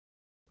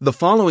The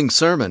following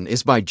sermon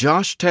is by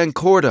Josh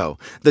Tancordo,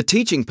 the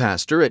teaching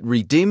pastor at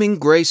Redeeming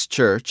Grace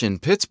Church in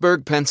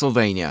Pittsburgh,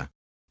 Pennsylvania.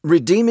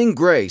 Redeeming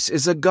Grace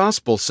is a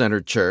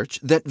gospel-centered church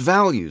that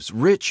values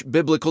rich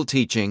biblical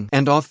teaching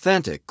and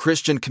authentic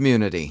Christian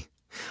community.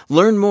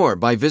 Learn more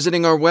by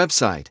visiting our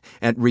website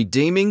at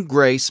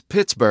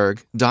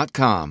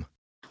redeeminggracepittsburgh.com.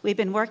 We've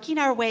been working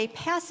our way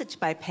passage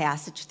by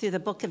passage through the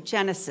book of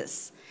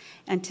Genesis.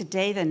 And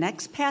today the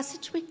next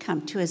passage we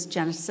come to is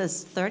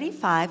Genesis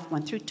 35,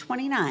 1 through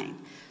 29.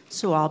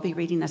 So I'll be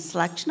reading a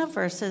selection of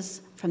verses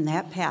from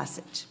that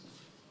passage.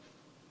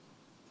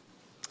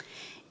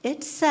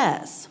 It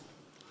says,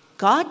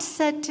 God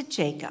said to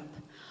Jacob,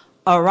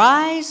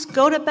 "Arise,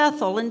 go to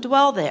Bethel and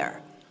dwell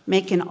there.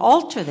 Make an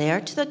altar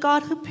there to the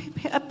God who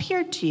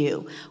appeared to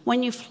you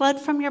when you fled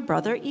from your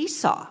brother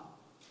Esau."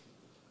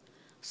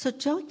 So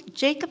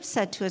Jacob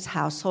said to his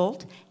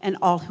household and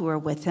all who were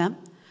with him,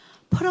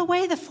 "Put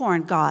away the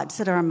foreign gods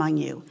that are among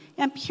you,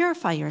 and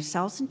purify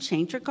yourselves and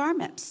change your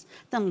garments.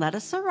 Then let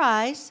us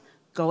arise,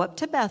 go up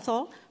to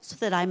Bethel, so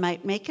that I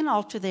might make an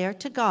altar there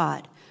to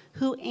God,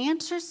 who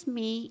answers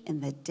me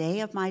in the day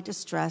of my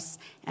distress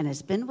and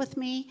has been with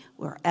me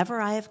wherever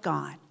I have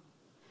gone."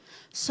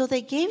 So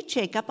they gave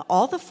Jacob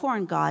all the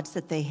foreign gods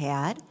that they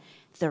had,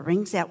 the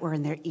rings that were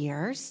in their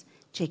ears.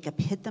 Jacob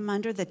hid them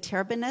under the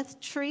terebinth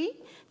tree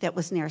that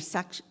was near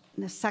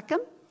Shechem.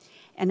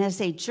 And as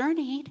they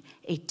journeyed,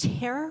 a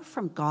terror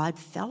from God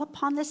fell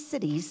upon the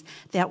cities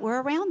that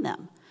were around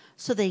them.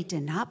 So they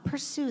did not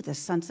pursue the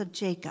sons of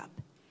Jacob.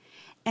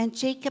 And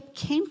Jacob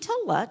came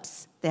to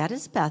Luz, that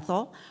is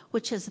Bethel,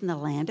 which is in the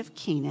land of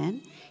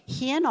Canaan,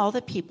 he and all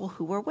the people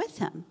who were with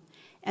him.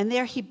 And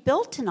there he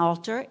built an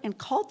altar and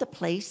called the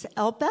place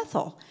El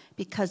Bethel,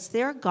 because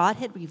there God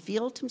had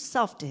revealed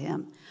himself to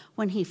him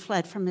when he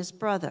fled from his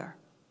brother.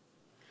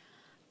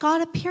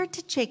 God appeared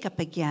to Jacob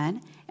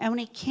again, and when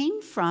he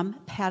came from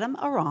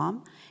Paddan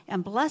Aram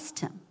and blessed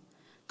him,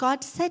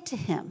 God said to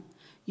him,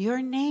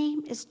 "Your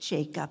name is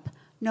Jacob.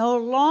 No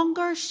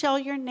longer shall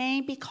your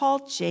name be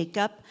called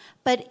Jacob,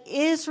 but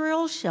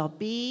Israel shall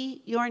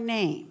be your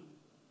name."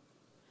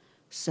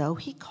 So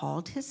he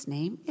called his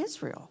name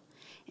Israel.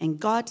 And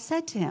God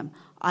said to him,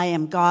 "I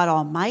am God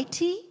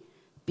Almighty.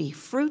 Be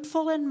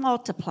fruitful and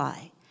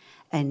multiply.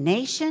 A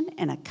nation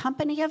and a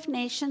company of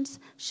nations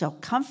shall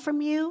come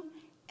from you,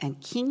 and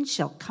kings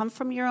shall come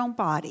from your own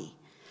body.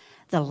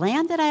 The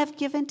land that I have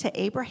given to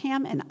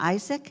Abraham and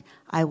Isaac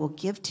I will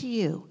give to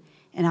you,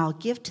 and I'll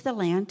give to the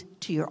land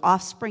to your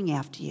offspring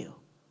after you."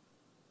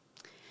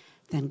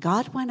 Then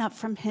God went up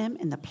from him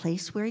in the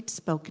place where he'd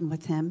spoken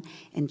with him,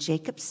 and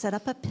Jacob set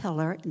up a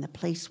pillar in the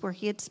place where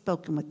he had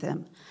spoken with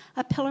him,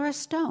 a pillar of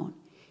stone.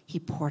 He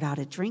poured out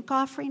a drink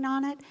offering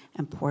on it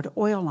and poured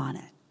oil on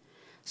it.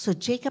 So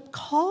Jacob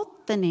called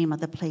the name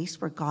of the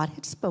place where God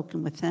had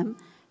spoken with him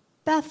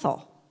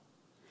Bethel.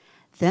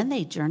 Then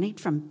they journeyed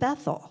from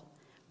Bethel.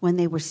 When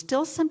they were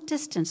still some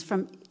distance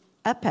from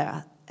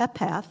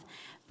Epath,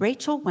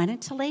 Rachel went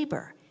into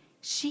labor.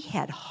 She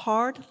had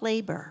hard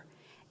labor,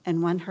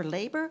 and when her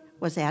labor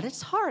was at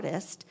its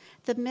hardest,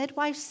 the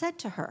midwife said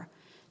to her,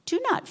 "Do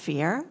not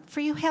fear,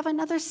 for you have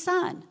another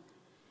son."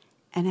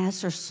 And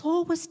as her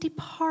soul was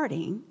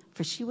departing,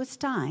 for she was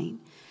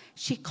dying,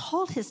 she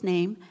called his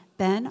name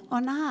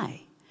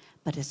Ben-Oni,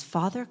 but his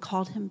father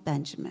called him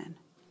Benjamin.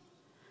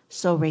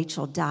 So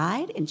Rachel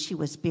died, and she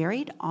was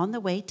buried on the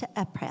way to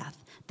Ephrath,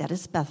 that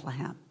is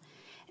Bethlehem.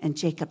 And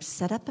Jacob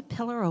set up a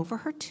pillar over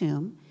her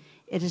tomb.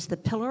 It is the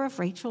pillar of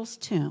Rachel's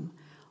tomb,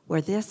 where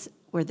it is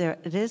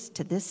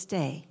to this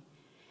day.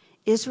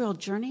 Israel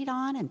journeyed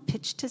on and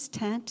pitched his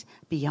tent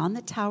beyond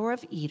the Tower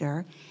of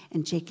Eder,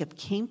 and Jacob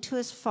came to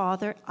his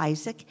father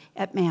Isaac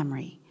at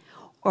Mamre,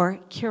 or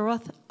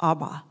Kiriath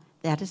Arba,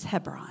 that is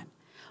Hebron,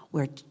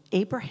 where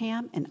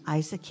Abraham and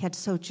Isaac had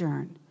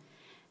sojourned.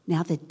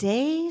 Now the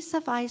days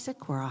of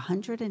Isaac were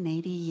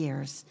 180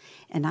 years,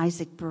 and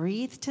Isaac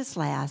breathed his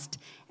last,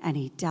 and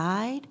he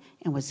died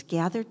and was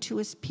gathered to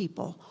his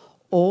people,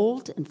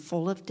 old and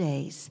full of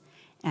days,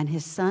 and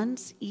his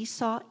sons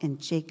Esau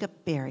and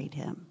Jacob buried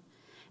him.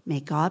 May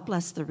God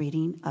bless the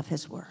reading of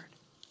his word.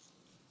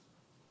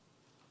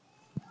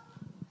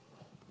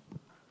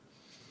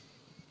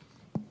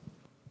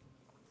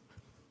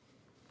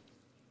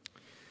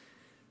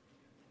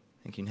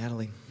 Thank you,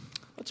 Natalie.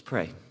 Let's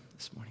pray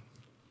this morning.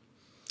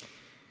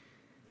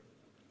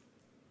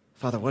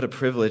 Father, what a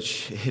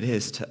privilege it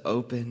is to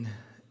open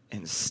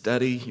and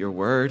study your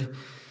word.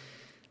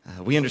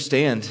 We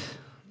understand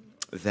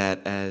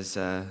that, as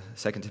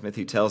 2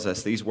 Timothy tells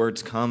us, these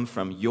words come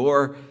from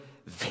your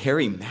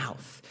very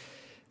mouth.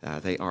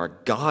 They are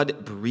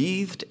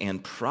God-breathed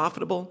and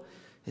profitable,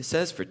 it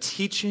says, for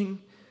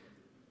teaching,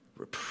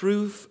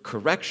 reproof,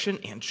 correction,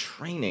 and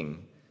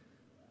training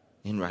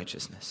in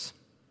righteousness.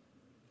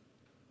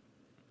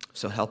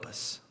 So help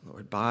us,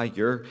 Lord, by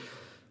your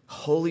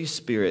Holy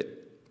Spirit,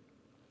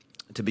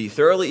 to be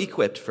thoroughly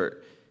equipped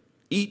for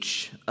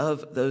each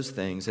of those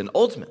things, and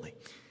ultimately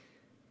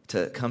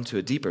to come to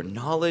a deeper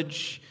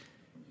knowledge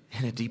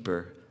and a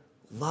deeper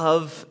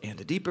love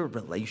and a deeper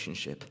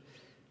relationship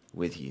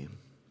with you.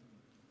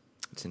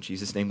 It's in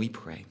Jesus' name we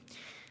pray.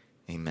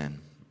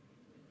 Amen.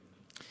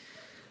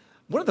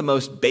 One of the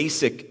most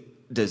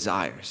basic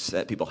desires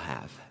that people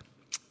have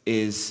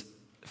is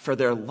for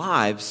their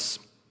lives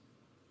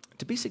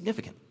to be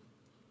significant.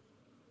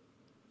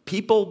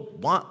 People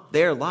want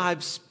their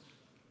lives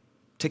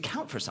to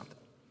count for something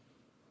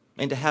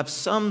and to have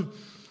some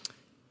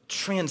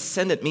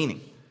transcendent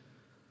meaning.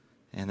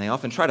 And they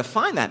often try to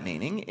find that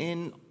meaning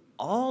in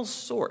all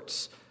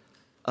sorts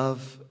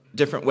of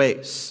different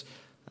ways.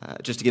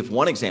 Just to give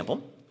one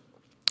example,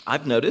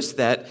 I've noticed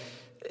that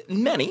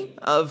many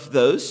of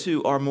those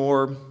who are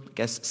more,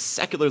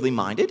 secularly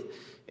minded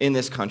in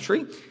this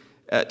country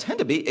tend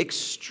to be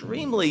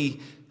extremely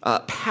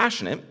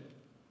passionate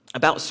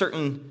about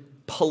certain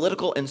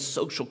political and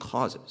social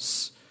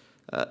causes,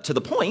 to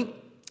the point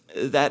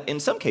that in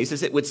some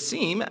cases it would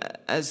seem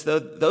as though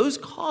those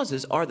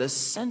causes are the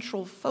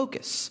central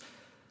focus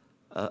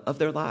of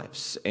their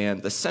lives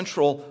and the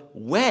central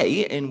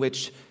way in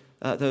which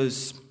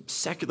those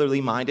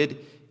secularly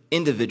minded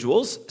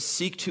individuals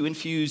seek to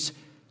infuse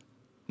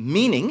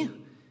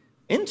meaning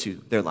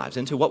into their lives,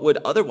 into what would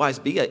otherwise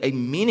be a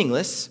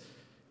meaningless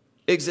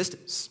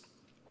existence.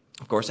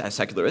 Of course, as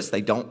secularists, they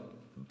don't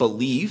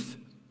believe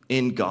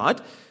in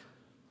God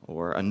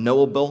or a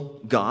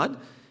knowable God,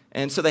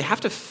 and so they have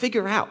to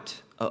figure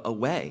out a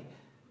way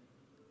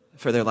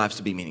for their lives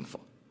to be meaningful.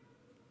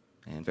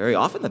 And very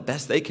often, the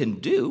best they can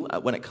do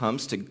when it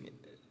comes to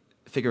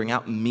figuring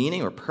out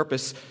meaning or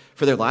purpose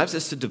for their lives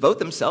is to devote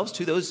themselves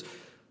to those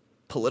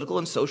political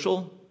and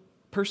social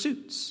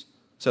pursuits.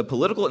 So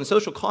political and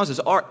social causes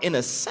are, in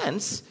a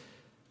sense,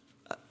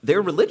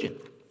 their religion.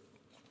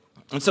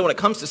 And so when it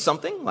comes to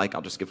something, like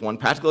I'll just give one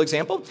practical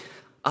example,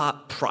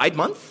 Pride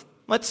Month,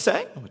 let's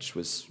say, which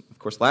was, of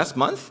course, last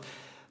month,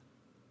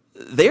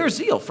 their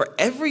zeal for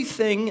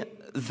everything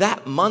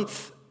that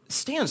month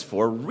stands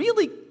for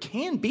really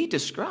can be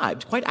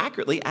described quite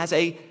accurately as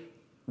a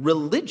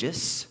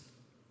religious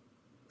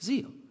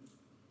zeal.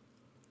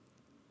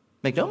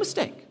 Make no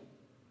mistake,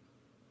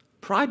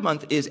 Pride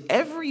Month is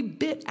every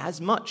bit as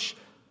much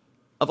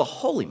of a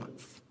holy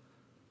month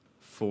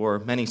for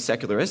many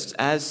secularists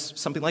as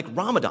something like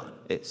Ramadan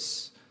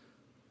is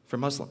for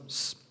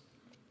Muslims.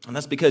 And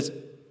that's because,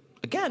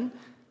 again,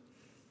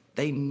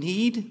 they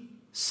need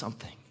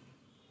something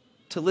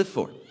to live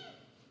for.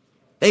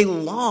 They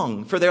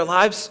long for their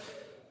lives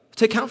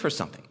to count for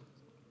something.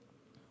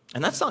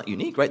 And that's not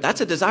unique, right? That's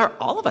a desire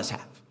all of us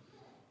have.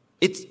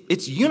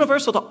 It's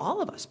universal to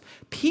all of us.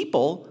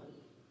 People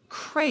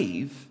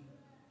crave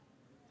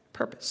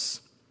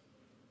purpose.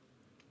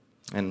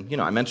 And,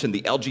 I mentioned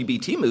the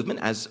LGBT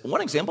movement as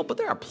one example, but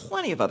there are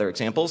plenty of other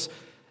examples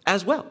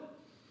as well.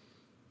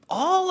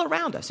 All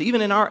around us,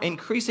 even in our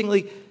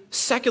increasingly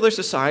secular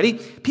society,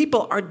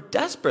 people are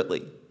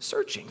desperately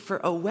searching for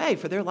a way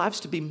for their lives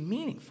to be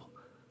meaningful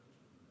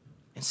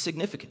and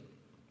significant.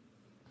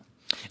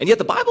 And yet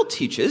the Bible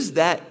teaches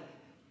that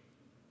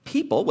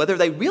people, whether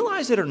they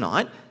realize it or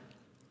not,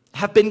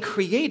 have been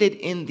created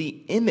in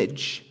the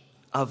image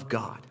of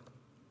God.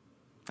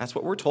 That's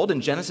what we're told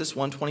in Genesis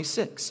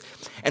 1:26.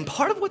 And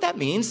part of what that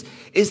means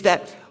is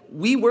that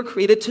we were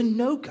created to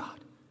know God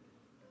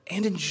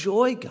and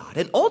enjoy God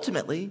and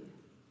ultimately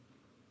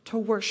to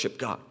worship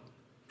God.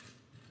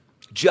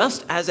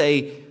 Just as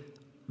a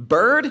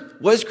bird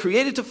was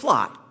created to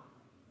fly,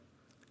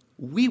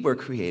 we were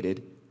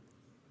created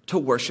to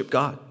worship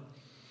God.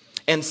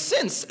 And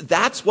since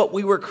that's what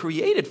we were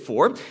created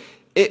for,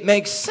 it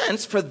makes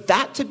sense for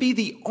that to be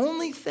the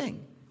only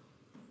thing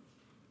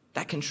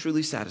that can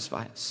truly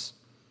satisfy us.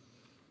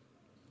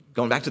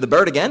 Going back to the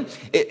bird again,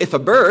 if a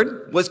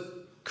bird was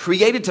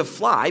created to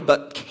fly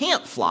but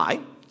can't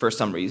fly for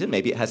some reason,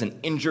 maybe it has an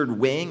injured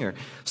wing or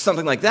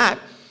something like that,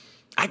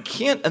 I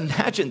can't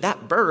imagine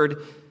that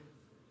bird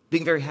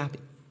being very happy.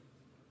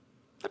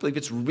 I believe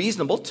it's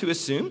reasonable to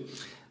assume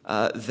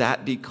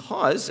that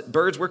because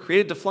birds were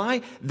created to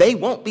fly, they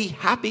won't be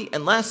happy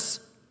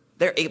unless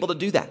they're able to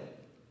do that.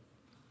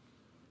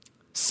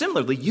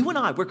 Similarly, you and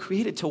I were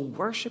created to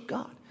worship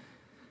God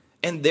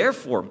and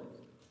therefore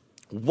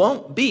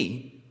won't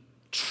be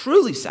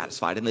truly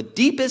satisfied in the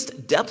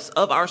deepest depths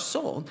of our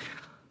soul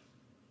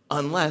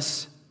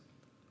unless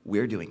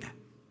we're doing that.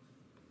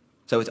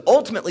 So it's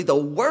ultimately the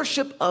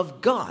worship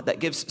of God that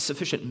gives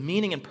sufficient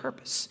meaning and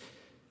purpose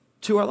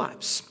to our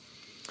lives.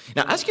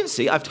 Now, as you can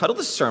see, I've titled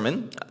this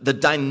sermon, The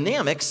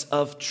Dynamics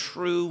of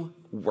True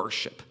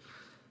Worship.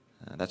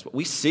 That's what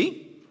we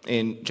see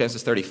in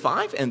Genesis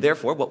 35, and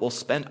therefore what we'll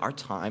spend our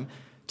time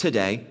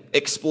today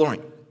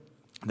exploring.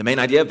 The main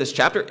idea of this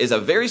chapter is a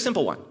very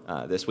simple one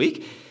this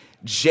week.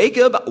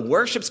 Jacob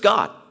worships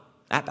God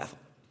at Bethel.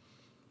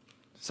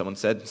 Someone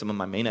said some of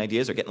my main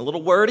ideas are getting a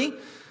little wordy.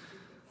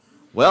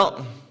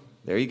 Well,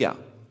 there you go.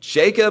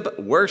 Jacob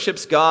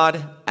worships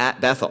God at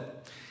Bethel.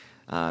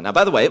 Now,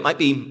 by the way, it might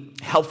be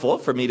helpful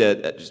for me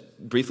to just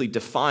briefly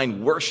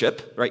define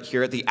worship right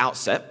here at the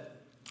outset.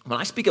 When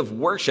I speak of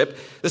worship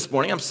this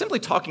morning, I'm simply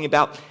talking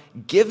about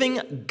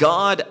giving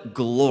God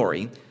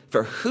glory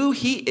for who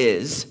he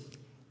is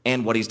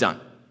and what he's done.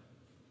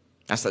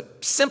 That's the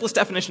simplest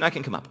definition I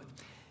can come up with.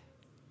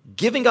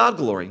 giving God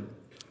glory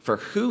for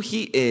who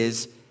he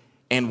is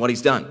and what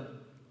he's done.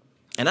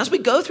 And as we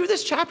go through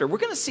this chapter, we're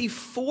going to see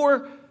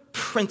 4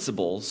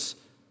 principles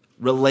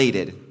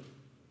related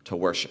to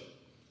worship.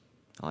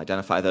 I'll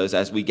identify those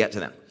as we get to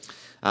them.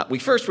 We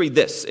first read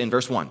this in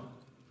verse 1.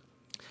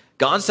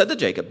 God said to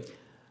Jacob,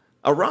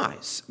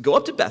 "Arise, go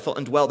up to Bethel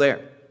and dwell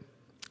there.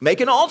 Make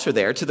an altar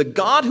there to the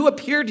God who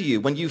appeared to you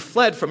when you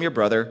fled from your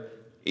brother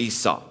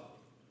Esau."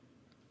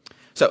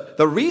 So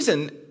the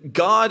reason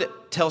God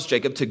tells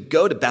Jacob to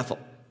go to Bethel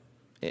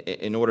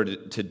in order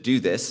to do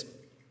this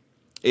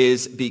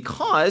is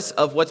because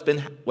of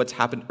what's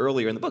happened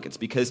earlier in the book. It's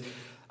because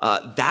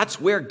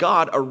that's where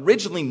God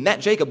originally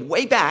met Jacob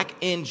way back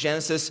in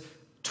Genesis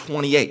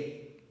 28.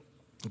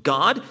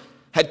 God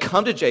had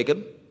come to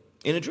Jacob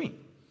in a dream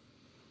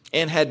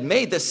and had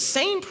made the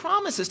same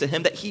promises to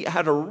him that he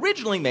had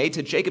originally made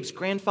to Jacob's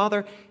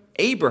grandfather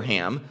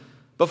Abraham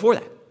before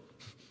that.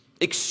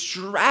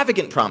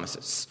 Extravagant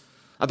promises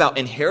about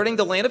inheriting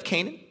the land of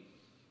Canaan,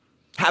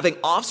 having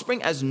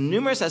offspring as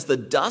numerous as the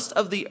dust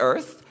of the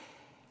earth,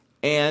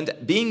 and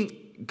being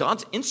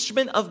God's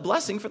instrument of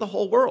blessing for the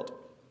whole world.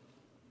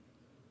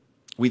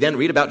 We then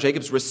read about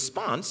Jacob's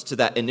response to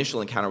that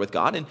initial encounter with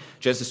God in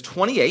Genesis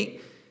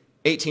 28,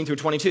 18 through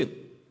 22.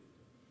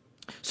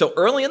 So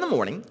early in the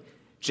morning,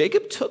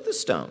 Jacob took the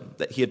stone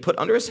that he had put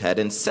under his head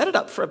and set it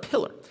up for a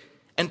pillar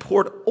and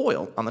poured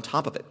oil on the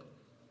top of it.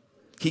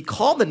 He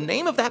called the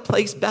name of that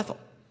place Bethel,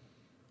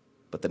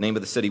 but the name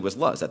of the city was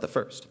Luz at the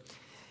first.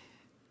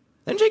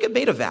 Then Jacob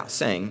made a vow,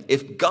 saying,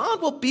 "If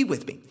God will be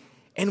with me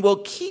and will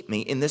keep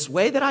me in this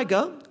way that I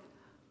go,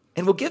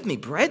 and will give me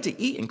bread to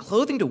eat and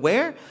clothing to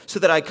wear, so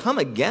that I come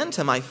again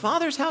to my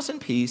father's house in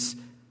peace,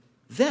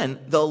 then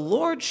the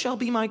Lord shall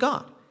be my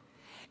God.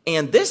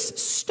 And this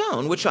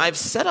stone which I have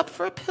set up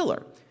for a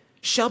pillar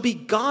shall be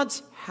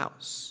God's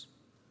house.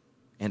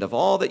 And of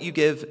all that you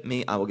give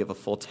me, I will give a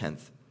full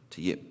tenth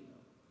to you."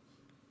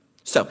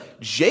 So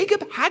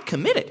Jacob had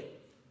committed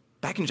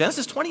back in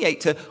Genesis 28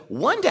 to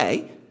one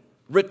day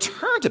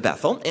return to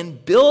Bethel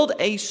and build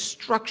a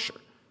structure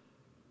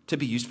to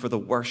be used for the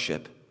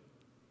worship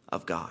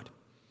of God.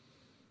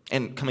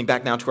 And coming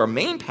back now to our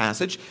main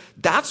passage,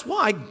 that's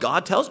why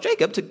God tells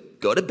Jacob to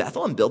go to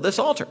Bethel and build this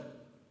altar.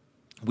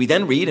 We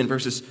then read in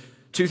verses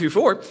 2 through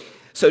 4,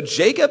 "So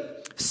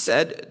Jacob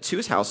said to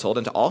his household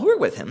and to all who were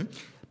with him,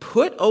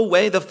 'Put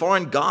away the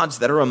foreign gods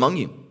that are among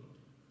you,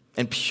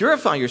 and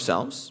purify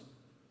yourselves,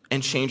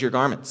 and change your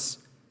garments.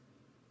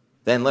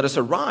 Then let us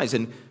arise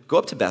and go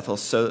up to Bethel,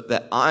 so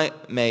that I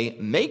may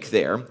make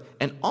there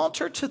an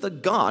altar to the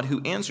God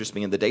who answers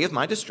me in the day of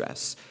my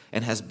distress,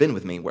 and has been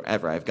with me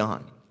wherever I have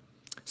gone.'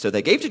 So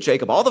they gave to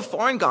Jacob all the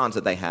foreign gods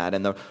that they had,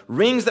 and the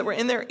rings that were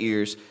in their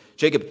ears.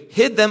 Jacob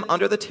hid them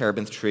under the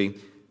terebinth tree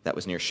that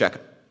was near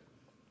Shechem."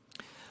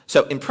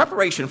 So in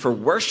preparation for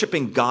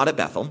worshiping God at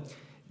Bethel,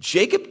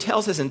 Jacob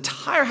tells his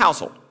entire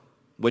household,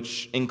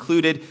 which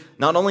included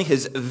not only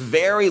his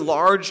very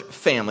large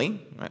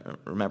family,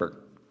 remember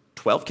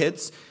 12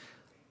 kids,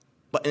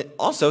 but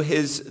also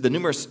the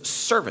numerous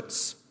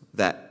servants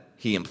that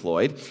he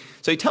employed.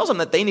 So he tells them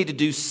that they need to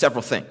do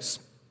several things.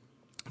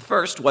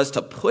 First was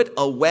to put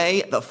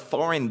away the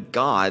foreign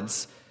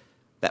gods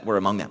that were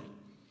among them.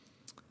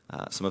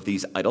 Some of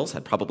these idols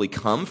had probably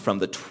come from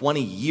the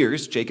 20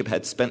 years Jacob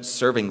had spent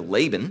serving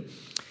Laban,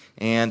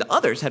 and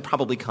others had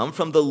probably come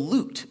from the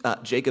loot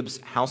Jacob's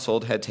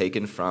household had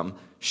taken from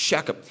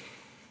Shechem.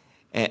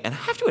 And I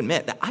have to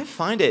admit that I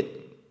find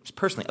it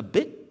personally a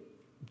bit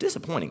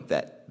disappointing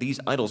that these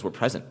idols were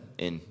present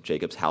in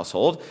Jacob's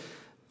household.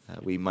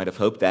 We might have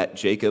hoped that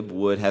Jacob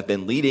would have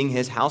been leading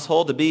his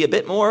household to be a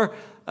bit more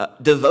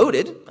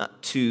devoted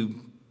to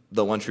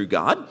the one true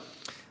God,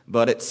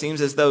 but it seems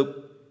as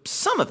though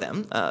some of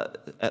them,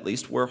 at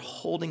least, were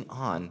holding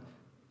on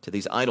to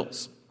these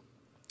idols.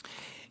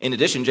 In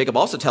addition, Jacob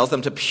also tells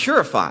them to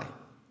purify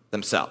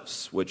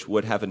themselves, which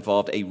would have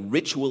involved a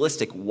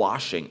ritualistic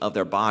washing of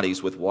their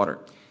bodies with water.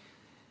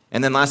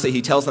 And then lastly,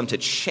 he tells them to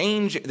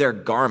change their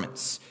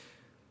garments,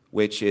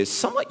 which is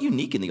somewhat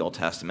unique in the Old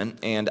Testament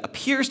and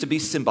appears to be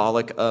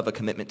symbolic of a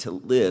commitment to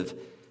live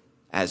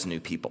as new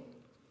people.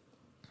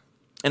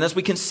 And as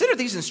we consider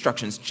these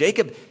instructions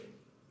Jacob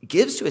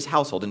gives to his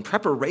household in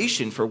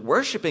preparation for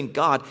worshiping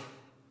God,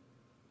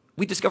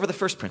 we discover the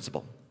first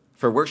principle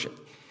for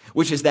worship,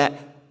 which is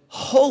that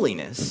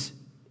holiness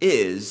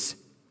is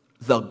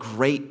the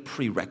great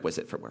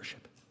prerequisite for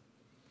worship.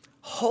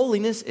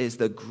 Holiness is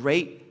the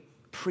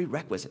great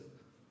prerequisite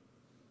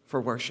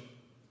for worship.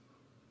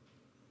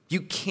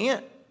 You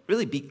can't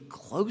really be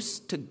close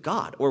to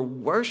God or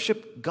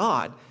worship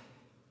God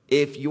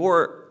if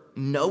you're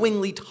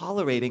knowingly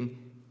tolerating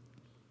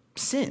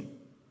sin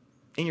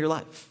in your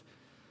life.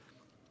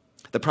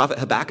 The prophet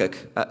Habakkuk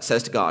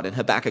says to God in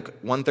Habakkuk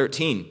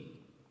 1:13,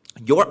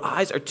 "Your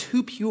eyes are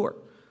too pure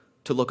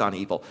to look on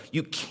evil.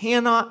 You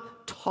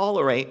cannot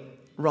tolerate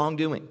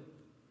wrongdoing."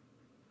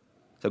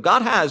 So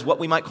God has what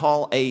we might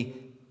call a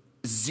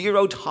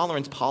zero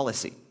tolerance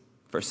policy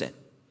for sin.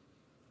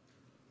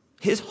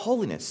 His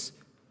holiness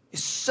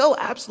is so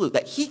absolute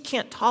that he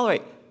can't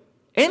tolerate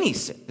any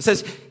sin.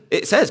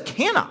 It says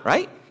cannot,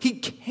 right? He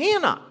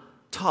cannot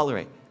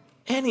tolerate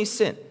any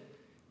sin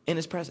in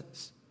his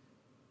presence.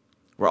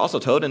 We're also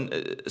told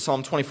in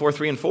Psalm 24,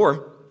 3 and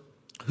 4,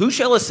 who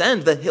shall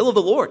ascend the hill of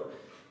the Lord?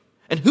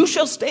 And who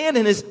shall stand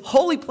in his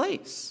holy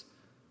place?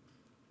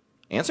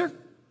 Answer,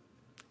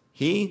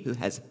 he who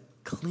has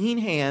clean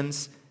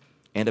hands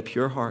and a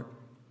pure heart,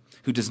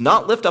 who does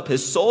not lift up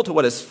his soul to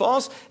what is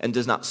false and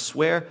does not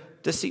swear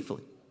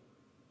deceitfully.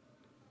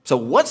 So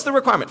what's the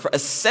requirement for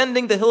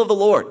ascending the hill of the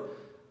Lord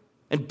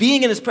and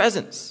being in his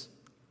presence?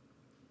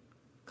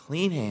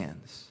 Clean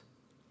hands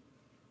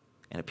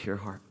and a pure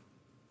heart.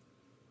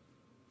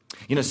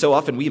 So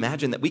often we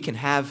imagine that we can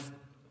have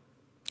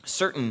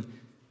certain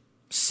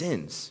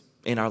sins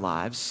in our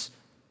lives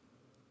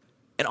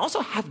and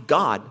also have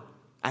God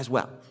as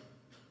well,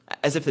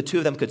 as if the two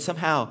of them could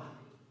somehow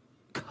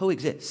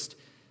coexist.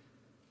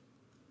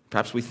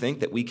 Perhaps we think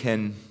that we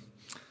can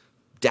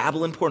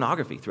dabble in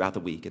pornography throughout the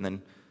week and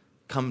then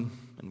come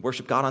and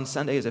worship God on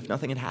Sunday as if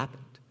nothing had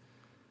happened.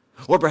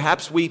 Or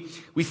perhaps we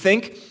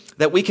think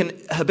that we can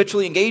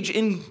habitually engage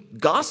in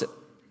gossip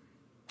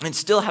and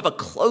still have a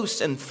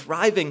close and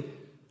thriving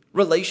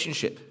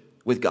relationship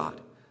with God.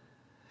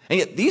 And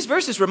yet these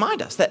verses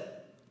remind us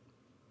that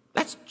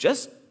that's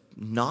just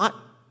not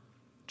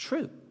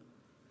true.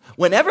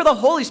 Whenever the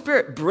Holy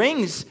Spirit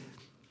brings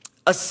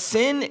a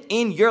sin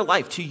in your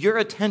life to your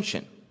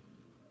attention,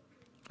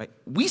 right,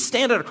 we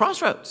stand at a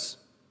crossroads.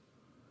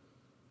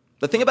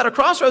 The thing about a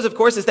crossroads, of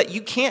course, is that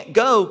you can't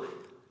go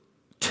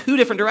two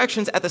different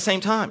directions at the same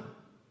time.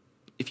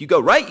 If you go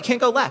right, you can't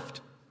go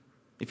left.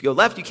 If you go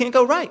left, you can't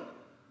go right.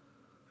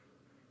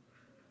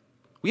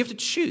 We have to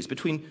choose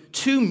between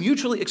two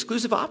mutually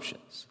exclusive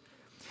options.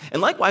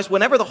 And likewise,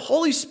 whenever the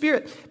Holy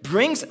Spirit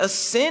brings a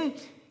sin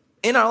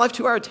in our life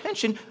to our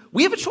attention,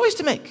 we have a choice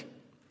to make.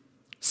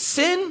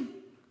 Sin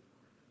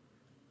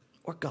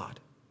or God.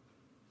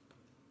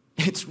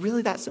 It's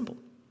really that simple.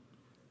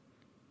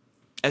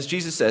 As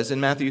Jesus says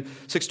in Matthew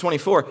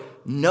 6:24,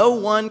 no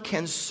one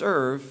can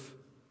serve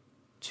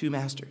two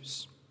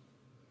masters.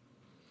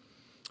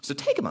 So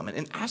take a moment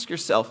and ask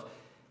yourself,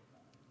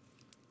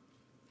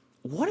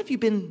 what have you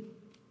been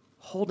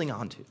holding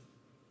on to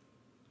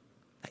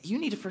that you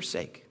need to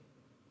forsake,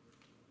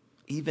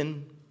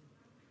 even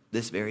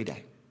this very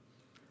day?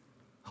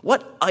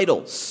 What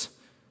idols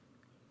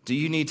do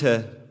you need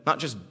to not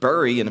just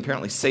bury and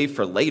apparently save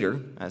for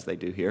later, as they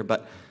do here,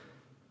 but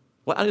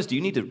what idols do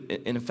you need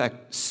to, in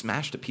effect,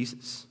 smash to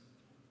pieces?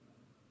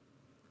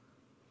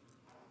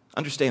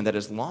 Understand that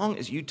as long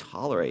as you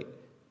tolerate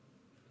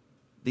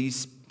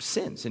these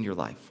sins in your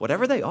life,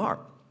 whatever they are,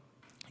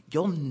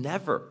 you'll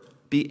never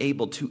be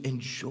able to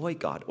enjoy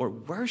God or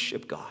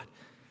worship God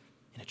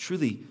in a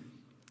truly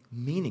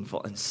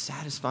meaningful and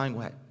satisfying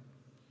way.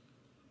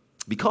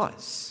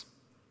 Because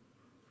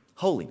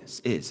holiness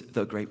is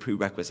the great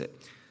prerequisite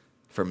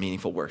for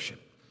meaningful worship.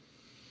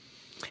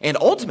 And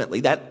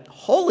ultimately, that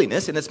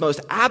holiness in its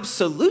most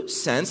absolute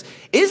sense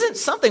isn't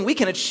something we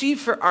can achieve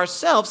for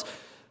ourselves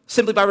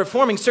simply by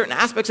reforming certain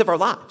aspects of our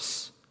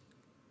lives.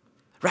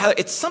 Rather,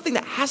 it's something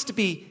that has to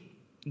be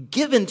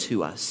given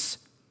to us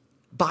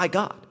by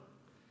God.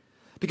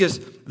 Because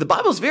the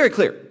Bible is very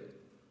clear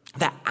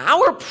that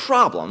our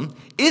problem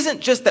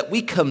isn't just that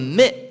we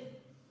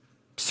commit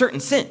certain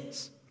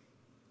sins.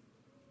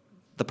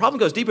 The problem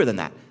goes deeper than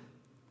that.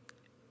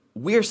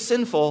 We're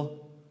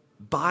sinful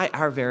by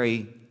our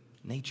very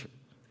nature.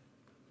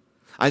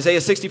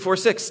 Isaiah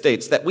 64:6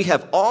 states that we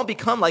have all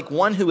become like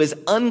one who is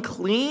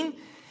unclean,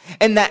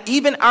 and that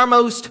even our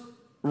most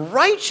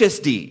righteous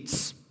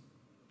deeds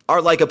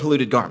are like a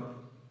polluted garment.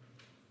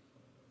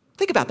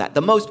 Think about that.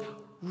 The most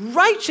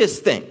righteous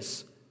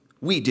things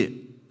we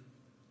do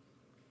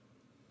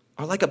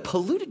are like a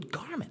polluted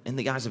garment in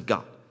the eyes of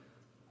God.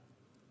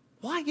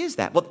 Why is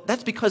that? Well,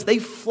 that's because they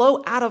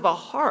flow out of a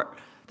heart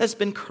that's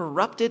been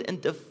corrupted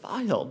and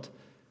defiled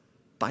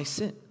by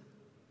sin.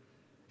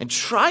 And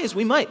try as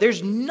we might,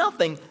 there's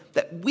nothing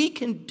that we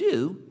can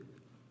do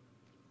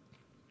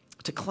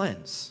to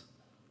cleanse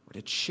or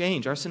to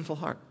change our sinful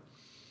heart.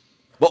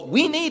 What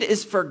we need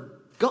is for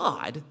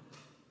God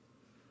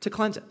to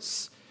cleanse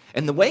us.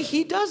 And the way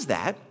he does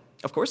that,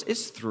 of course,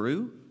 is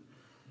through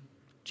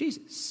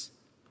Jesus.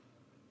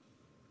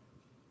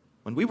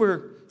 When we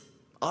were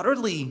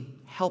utterly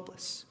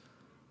helpless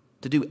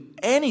to do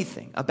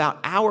anything about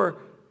our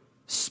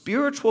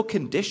spiritual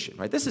condition,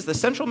 right? This is the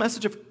central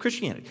message of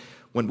Christianity.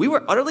 When we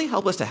were utterly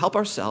helpless to help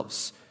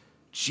ourselves,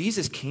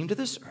 Jesus came to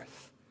this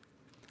earth,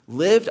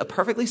 lived a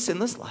perfectly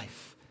sinless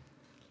life,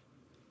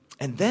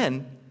 and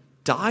then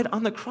died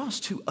on the cross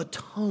to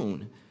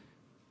atone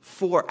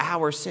for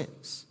our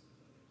sins.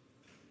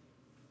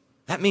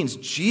 That means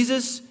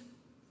Jesus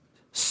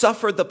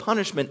suffered the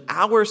punishment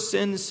our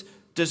sins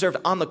deserved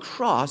on the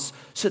cross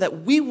so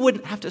that we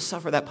wouldn't have to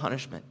suffer that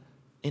punishment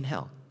in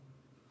hell.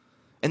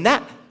 And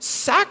that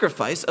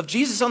sacrifice of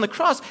Jesus on the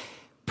cross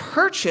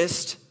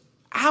purchased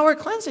our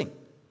cleansing.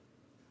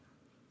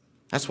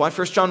 That's why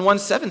 1 John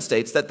 1:7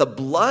 states that the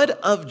blood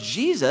of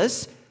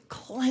Jesus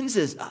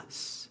cleanses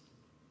us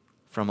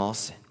from all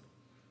sin.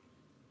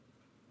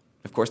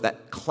 Of course,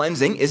 that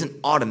cleansing isn't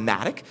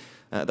automatic.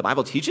 The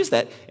Bible teaches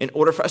that in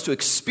order for us to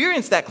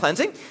experience that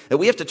cleansing, that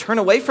we have to turn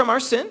away from our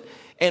sin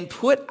and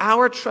put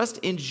our trust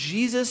in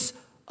Jesus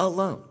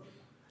alone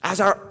as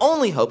our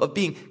only hope of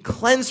being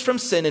cleansed from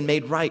sin and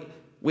made right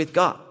with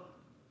God.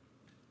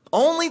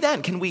 Only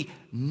then can we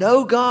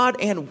know God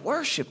and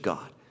worship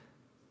God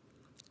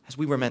as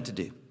we were meant to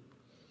do.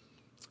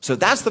 So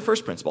that's the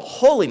first principle.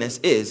 Holiness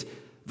is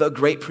the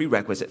great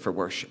prerequisite for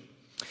worship.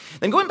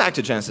 Then going back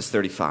to Genesis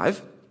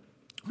 35,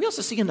 we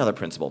also see another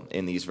principle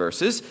in these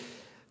verses,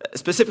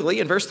 specifically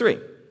in verse 3.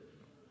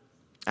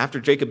 After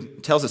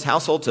Jacob tells his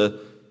household to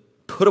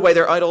put away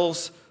their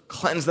idols,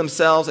 cleanse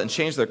themselves, and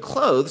change their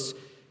clothes,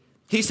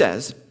 he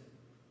says,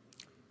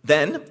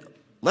 "Then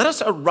let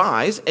us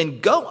arise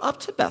and go up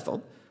to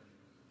Bethel,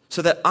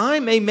 so that I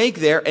may make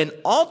there an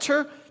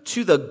altar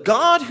to the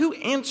God who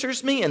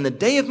answers me in the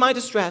day of my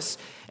distress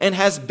and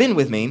has been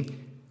with me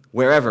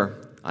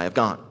wherever I have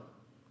gone."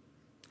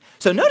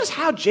 So notice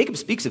how Jacob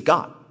speaks of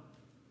God.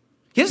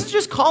 He doesn't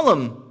just call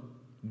him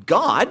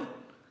God,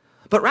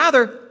 but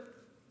rather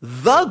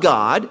the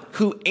God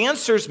who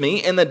answers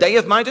me in the day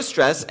of my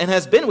distress and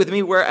has been with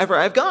me wherever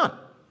I've gone.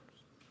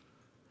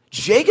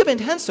 Jacob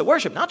intends to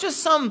worship not just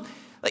some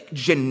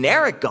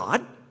generic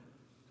God,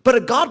 but a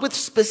God with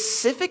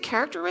specific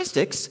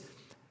characteristics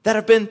that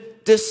have been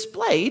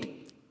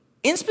displayed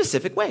in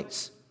specific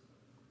ways.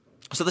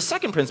 So the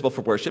second principle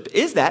for worship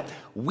is that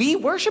we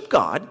worship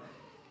God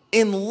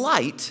in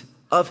light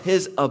of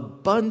his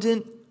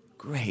abundant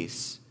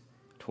grace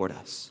toward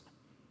us.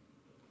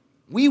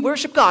 We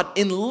worship God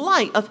in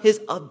light of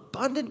his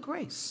abundant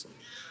grace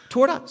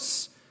toward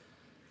us.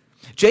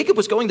 Jacob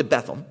was going to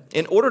Bethel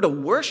in order to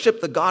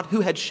worship the God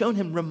who had shown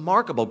him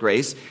remarkable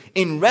grace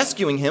in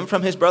rescuing him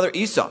from his brother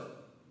Esau.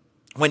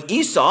 When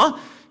Esau,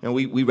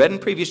 we read in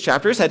previous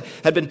chapters,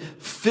 had been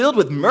filled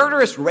with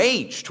murderous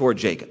rage toward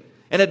Jacob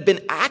and had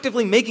been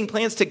actively making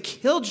plans to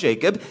kill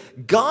Jacob,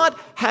 God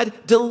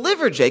had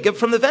delivered Jacob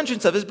from the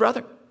vengeance of his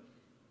brother.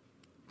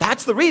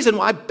 That's the reason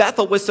why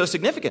Bethel was so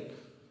significant.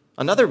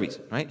 Another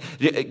reason, right?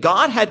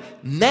 God had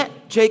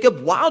met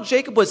Jacob while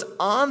Jacob was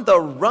on the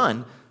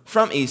run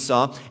from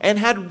Esau and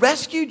had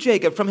rescued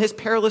Jacob from his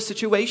perilous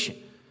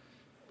situation.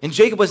 And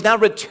Jacob was now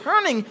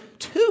returning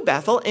to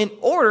Bethel in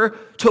order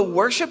to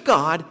worship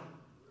God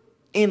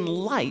in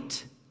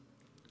light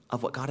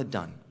of what God had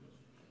done.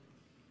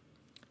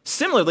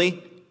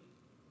 Similarly,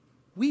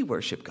 we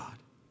worship God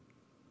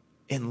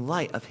in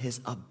light of his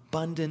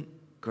abundant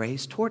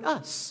grace toward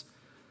us.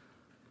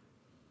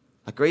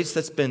 A grace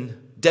that's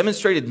been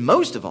demonstrated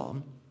most of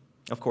all,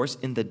 of course,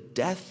 in the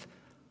death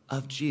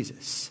of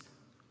Jesus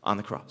on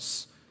the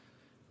cross.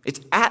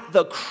 It's at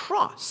the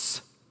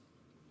cross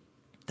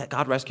that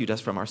God rescued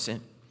us from our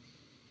sin.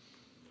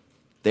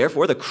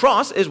 Therefore, the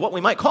cross is what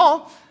we might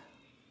call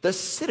the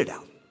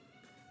citadel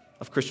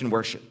of Christian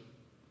worship.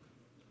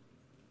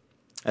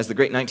 As the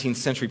great 19th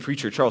century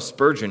preacher Charles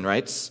Spurgeon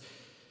writes,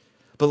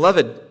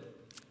 "Beloved,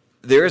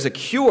 there is a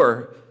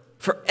cure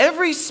for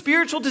every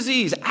spiritual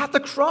disease at the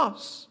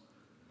cross.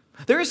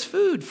 There is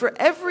food for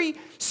every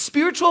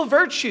spiritual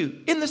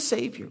virtue in the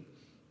Savior.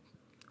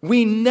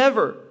 We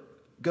never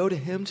go to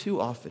him too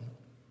often.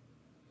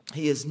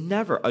 He is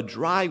never a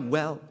dry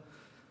well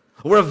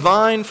or a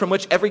vine from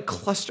which every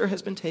cluster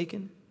has been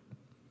taken.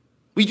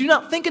 We do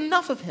not think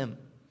enough of him.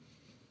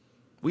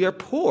 We are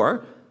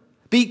poor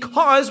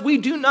because we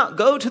do not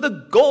go to the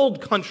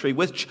gold country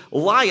which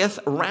lieth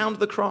round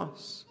the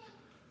cross.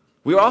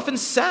 We are often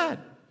sad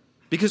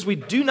because we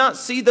do not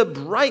see the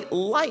bright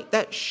light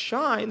that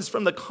shines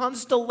from the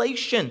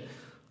constellation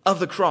of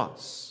the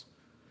cross.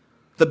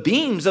 The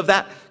beams of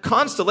that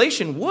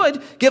constellation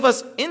would give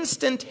us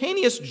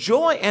instantaneous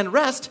joy and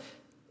rest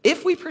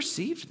if we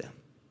perceived them.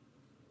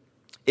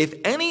 If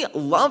any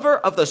lover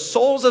of the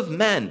souls of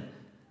men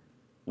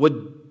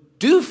would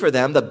do for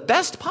them the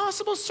best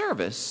possible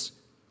service,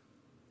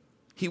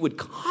 he would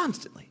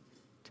constantly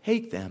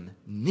take them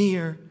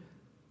near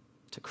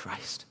to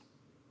Christ."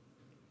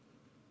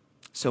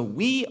 So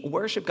we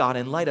worship God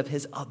in light of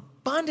his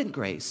abundant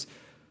grace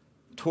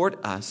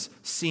toward us,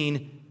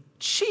 seen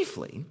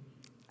chiefly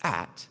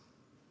at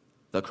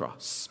the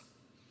cross.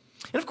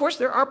 And of course,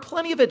 there are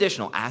plenty of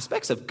additional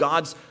aspects of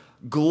God's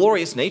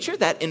glorious nature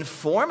that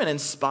inform and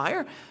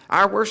inspire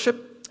our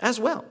worship as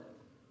well.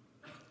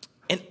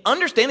 And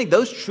understanding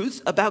those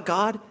truths about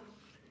God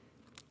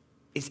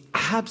is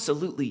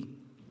absolutely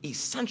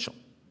essential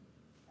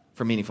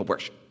for meaningful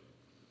worship.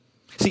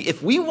 See,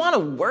 if we want to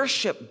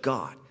worship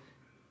God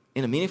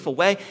in a meaningful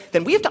way,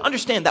 then we have to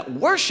understand that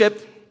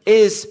worship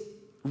is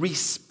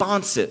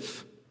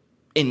responsive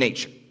in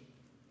nature.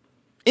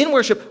 In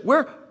worship,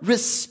 we're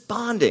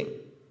responding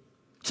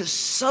to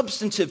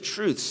substantive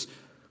truths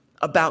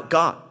about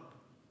God.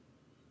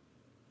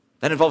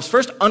 That involves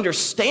first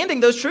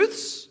understanding those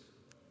truths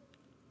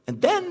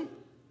and then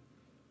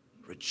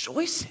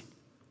rejoicing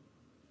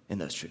in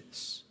those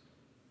truths.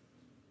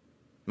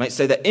 You might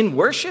say that in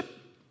worship,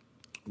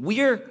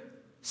 we're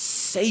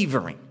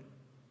savoring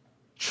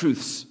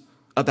truths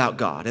about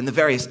God and the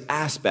various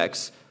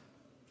aspects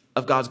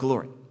of God's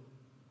glory.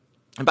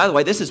 And by the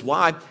way, this is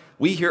why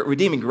we here at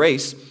Redeeming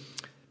Grace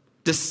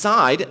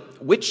decide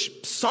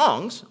which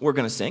songs we're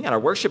going to sing at our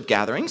worship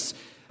gatherings,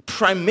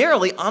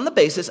 primarily on the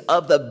basis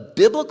of the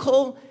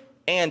biblical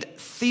and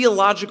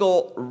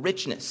theological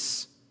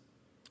richness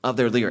of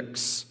their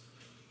lyrics.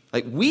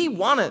 Like, we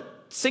want to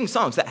sing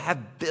songs that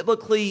have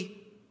biblically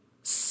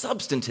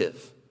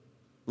substantive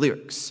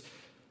lyrics.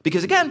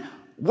 Because again,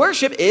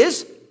 worship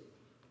is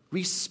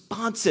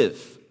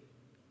responsive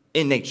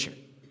in nature.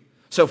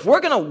 So if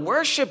we're going to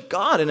worship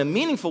God in a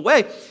meaningful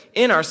way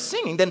in our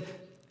singing, then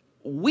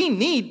we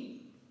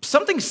need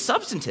something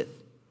substantive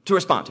to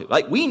respond to.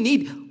 Like, we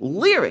need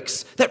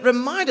lyrics that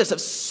remind us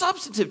of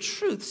substantive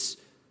truths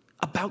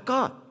about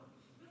God.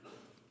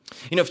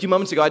 You know, a few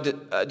moments ago,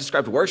 I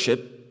described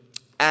worship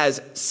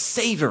as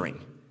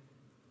savoring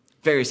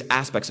various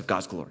aspects of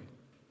God's glory.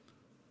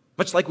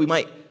 Much like we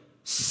might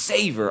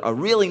savor a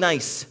really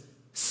nice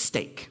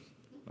steak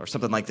or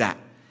something like that.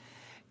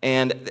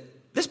 And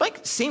this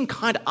might seem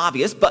kind of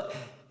obvious, but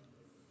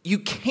you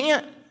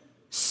can't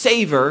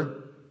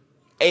savor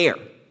air.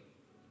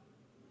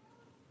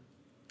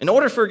 In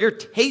order for your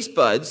taste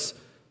buds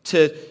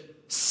to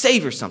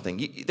savor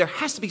something, there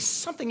has to be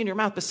something in your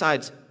mouth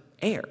besides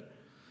air.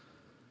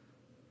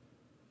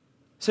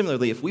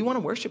 Similarly, if we want to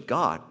worship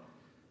God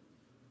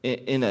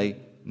in a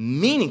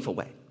meaningful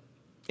way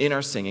in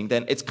our singing,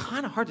 then it's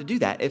kind of hard to do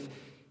that if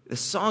the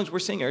songs we're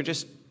singing are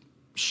just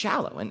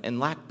shallow and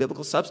lack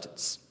biblical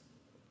substance.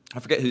 I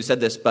forget who said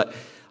this, but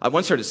I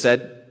once heard it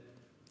said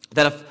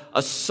that if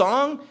a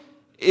song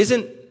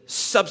isn't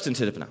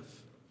substantive enough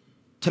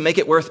to make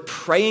it worth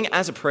praying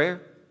as a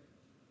prayer,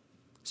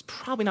 it's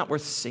probably not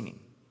worth singing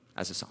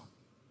as a song.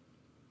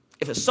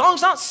 If a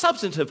song's not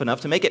substantive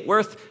enough to make it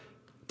worth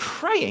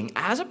praying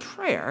as a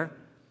prayer,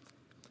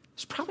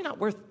 it's probably not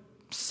worth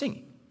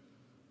singing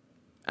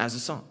as a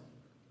song.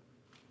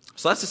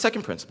 So that's the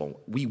second principle.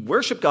 We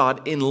worship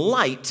God in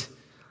light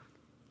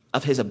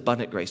of his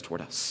abundant grace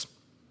toward us.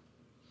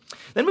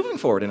 Then moving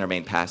forward in our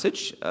main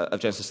passage of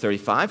Genesis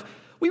 35,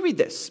 we read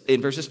this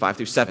in verses 5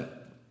 through 7.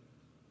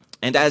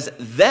 And as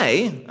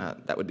they,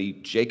 that would be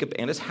Jacob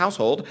and his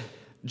household,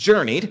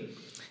 journeyed,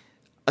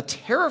 a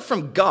terror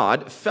from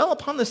God fell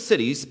upon the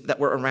cities that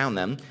were around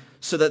them,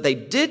 so that they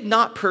did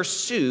not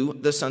pursue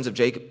the sons of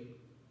Jacob.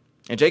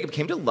 And Jacob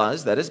came to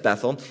Luz, that is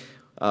Bethel,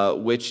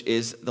 which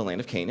is the land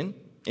of Canaan,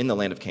 in the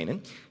land of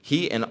Canaan,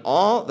 he and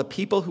all the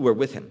people who were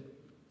with him.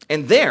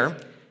 And there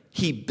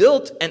he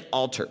built an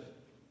altar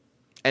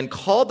and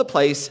called the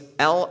place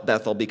El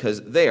Bethel,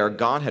 because there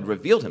God had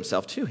revealed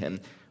himself to him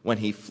when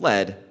he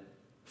fled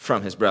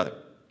from his brother.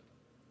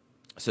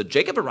 So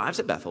Jacob arrives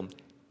at Bethel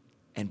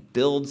and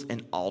builds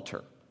an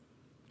altar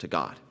to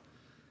God.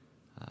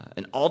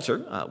 An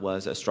altar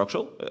was a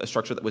structure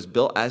that was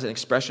built as an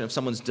expression of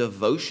someone's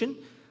devotion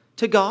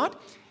to God,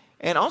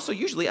 and also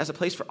usually as a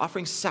place for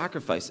offering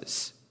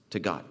sacrifices to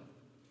God.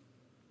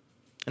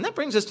 And that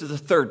brings us to the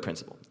third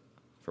principle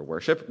for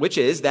worship, which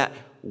is that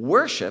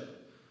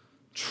worship,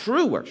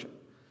 true worship,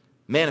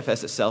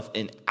 manifests itself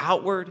in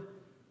outward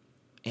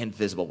and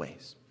visible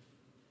ways.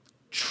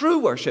 True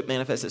worship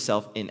manifests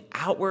itself in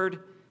outward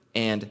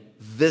and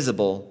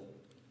visible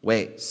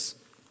ways.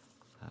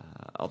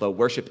 Although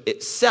worship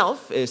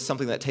itself is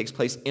something that takes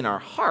place in our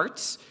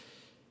hearts,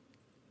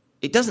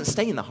 it doesn't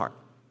stay in the heart.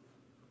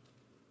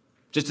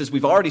 Just as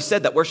we've already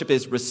said that worship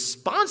is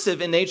responsive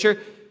in nature,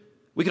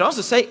 we could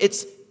also say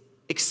it's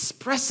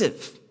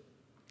expressive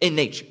in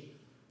nature.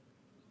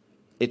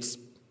 It's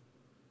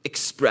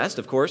expressed,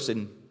 of course,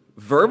 in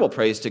verbal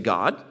praise to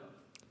God.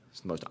 It's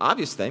the most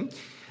obvious thing.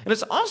 And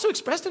it's also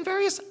expressed in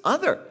various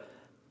other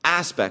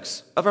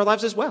aspects of our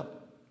lives as well.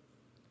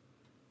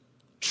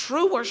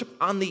 True worship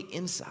on the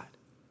inside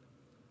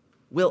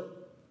will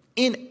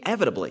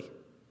inevitably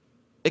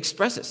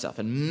express itself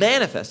and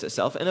manifest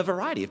itself in a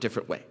variety of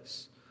different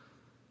ways.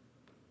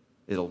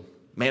 It'll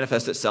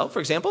manifest itself, for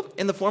example,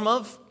 in the form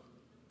of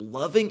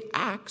loving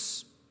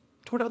acts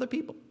toward other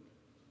people.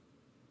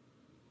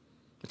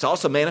 It's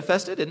also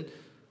manifested in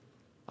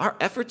our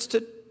efforts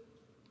to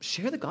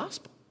share the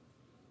gospel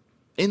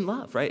in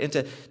love, right? And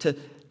to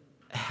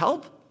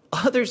help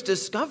others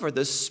discover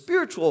the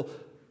spiritual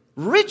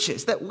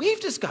riches that we've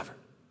discovered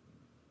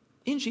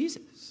in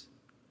Jesus.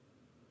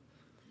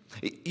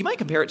 You might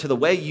compare it to the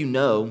way you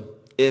know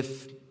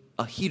if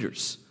a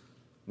heater's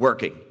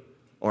working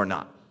or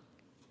not.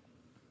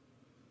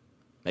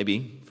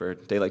 Maybe for a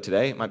day like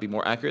today, it might be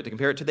more accurate to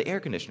compare it to the air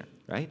conditioner,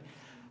 right?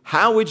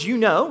 How would you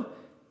know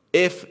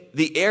if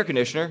the air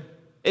conditioner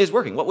is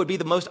working? What would be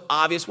the most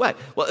obvious way?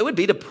 Well, it would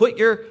be to put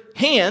your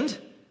hand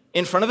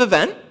in front of a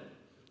vent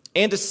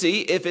and to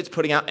see if it's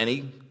putting out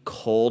any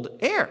cold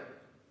air,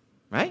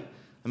 right?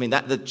 I mean,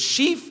 that the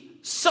chief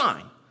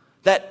sign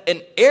that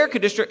an air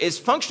conditioner is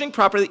functioning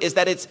properly is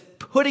that it's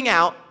putting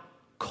out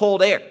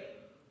cold air.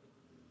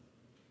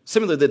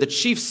 Similarly, the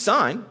chief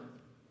sign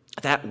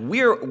that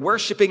we're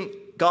worshiping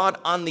God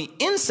on the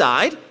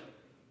inside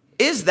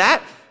is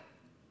that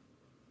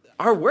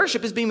our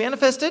worship is being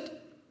manifested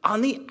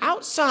on the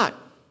outside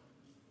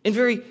in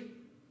very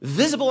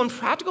visible and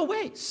practical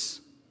ways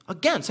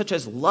Again, such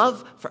as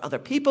love for other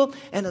people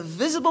and a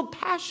visible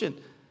passion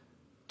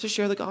to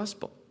share the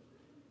gospel.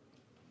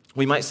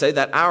 We might say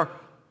that our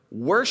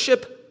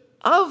worship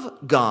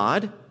of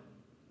God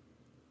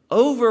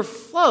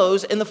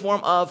overflows in the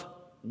form of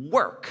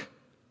work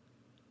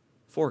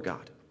for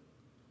God.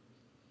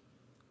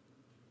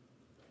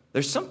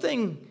 There's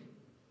something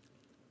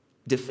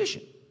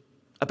deficient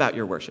about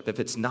your worship if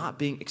it's not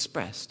being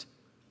expressed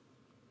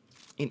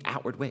in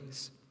outward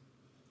ways.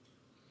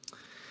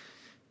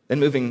 Then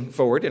moving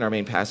forward in our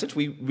main passage,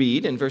 we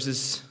read in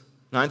verses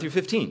 9 through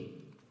 15.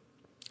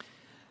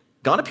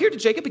 God appeared to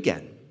Jacob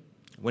again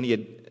when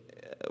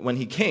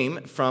he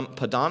came from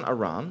Padan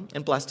Aram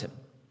and blessed him.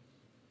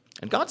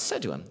 And God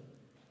said to him,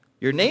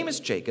 "Your name is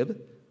Jacob.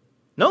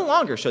 No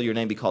longer shall your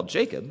name be called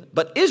Jacob,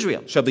 but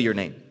Israel shall be your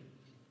name."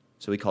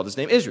 So he called his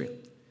name Israel.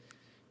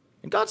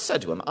 And God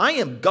said to him, "I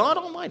am God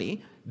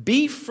Almighty.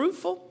 Be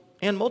fruitful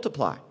and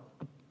multiply.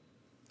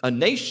 A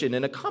nation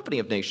and a company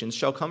of nations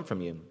shall come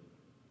from you,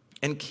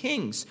 and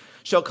kings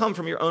shall come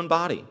from your own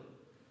body.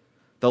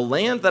 The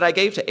land that I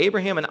gave to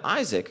Abraham and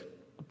Isaac,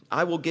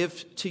 I will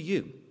give to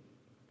you,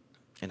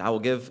 and I will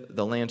give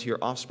the land to your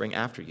offspring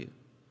after you."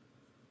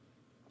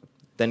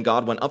 Then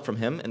God went up from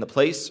him in the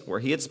place where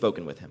he had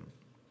spoken with him.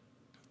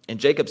 And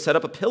Jacob set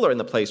up a pillar in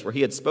the place where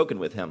he had spoken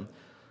with him,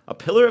 a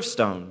pillar of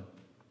stone.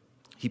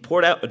 He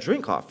poured out a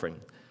drink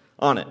offering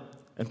on it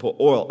and put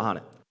oil on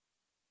it.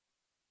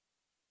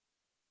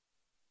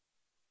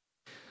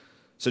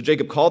 So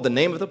Jacob called the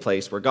name of the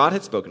place where God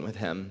had spoken with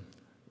him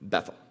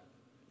Bethel.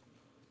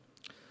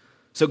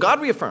 So God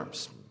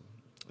reaffirms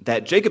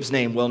that Jacob's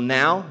name will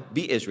now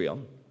be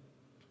Israel,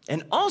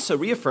 and also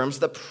reaffirms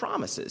the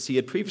promises he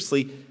had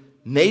previously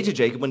made to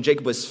Jacob when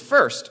Jacob was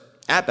first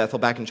at Bethel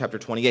back in chapter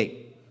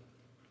 28.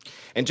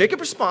 And Jacob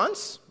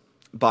responds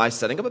by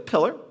setting up a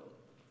pillar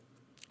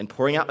and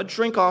pouring out a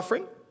drink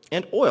offering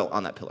and oil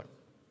on that pillar.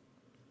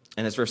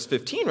 And as verse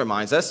 15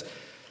 reminds us,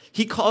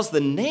 he calls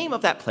the name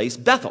of that place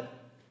Bethel,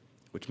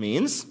 which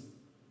means,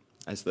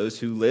 as those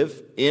who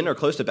live in or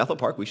close to Bethel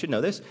Park, we should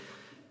know this,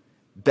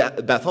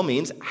 Bethel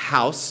means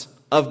house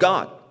of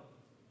God.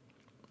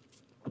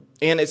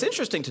 And it's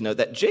interesting to note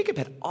that Jacob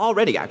had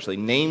already actually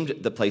named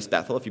the place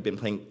Bethel, if you've been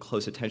paying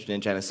close attention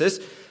in Genesis,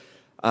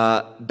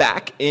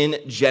 back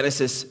in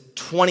Genesis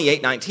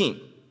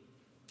 28:19.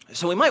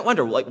 So we might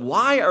wonder,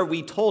 why are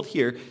we told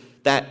here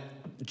that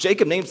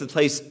Jacob names the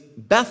place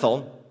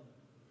Bethel,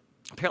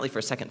 apparently for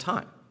a second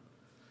time?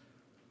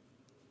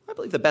 I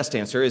believe the best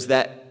answer is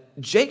that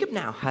Jacob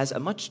now has a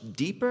much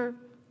deeper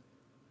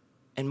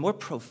and more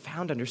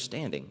profound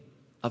understanding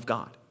of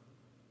God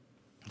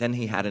than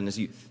he had in his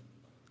youth.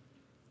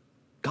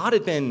 God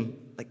had been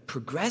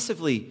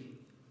progressively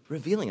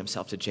revealing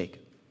himself to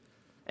Jacob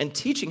and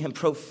teaching him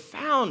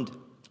profound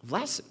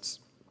lessons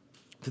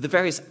through the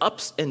various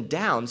ups and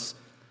downs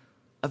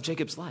of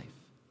Jacob's life.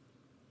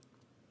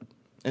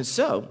 And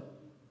so,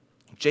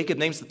 Jacob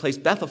names the place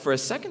Bethel for a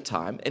second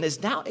time and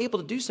is now able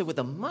to do so with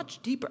a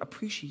much deeper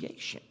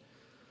appreciation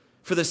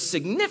for the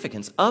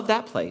significance of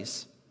that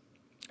place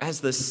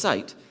as the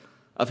site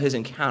of his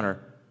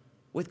encounter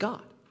with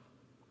God.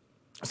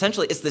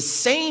 Essentially, it's the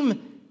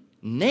same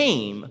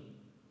name,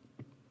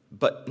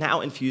 but now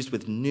infused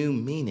with new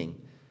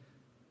meaning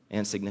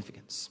and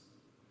significance.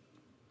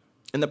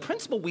 And the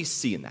principle we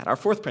see in that, our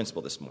fourth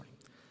principle this morning,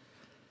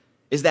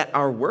 is that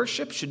our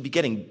worship should be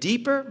getting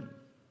deeper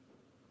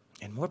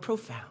and more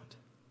profound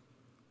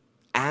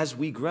as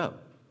we grow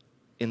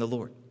in the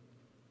Lord.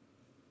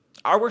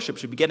 Our worship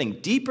should be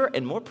getting deeper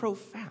and more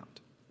profound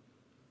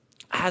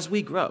as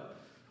we grow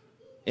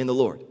in the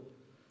Lord.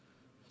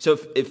 So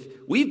if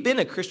we've been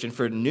a Christian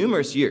for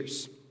numerous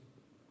years,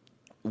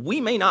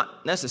 we may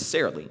not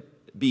necessarily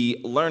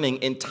be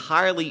learning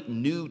entirely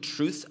new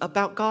truths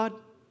about God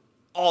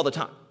all the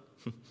time.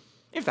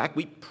 In fact,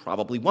 we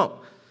probably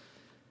won't.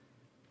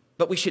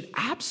 But we should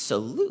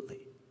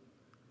absolutely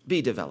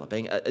be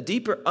developing a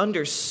deeper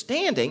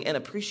understanding and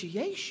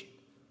appreciation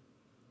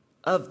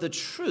of the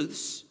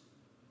truths,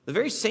 the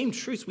very same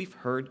truths we've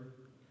heard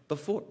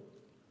before.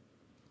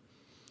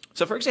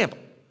 So, for example,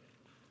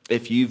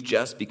 if you've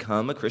just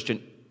become a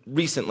Christian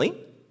recently,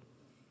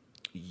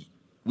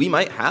 we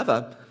might have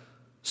a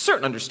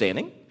certain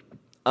understanding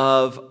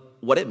of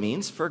what it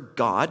means for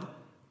God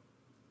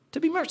to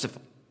be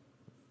merciful.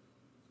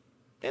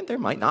 And there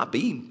might not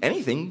be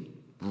anything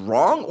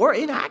wrong or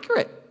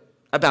inaccurate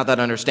about that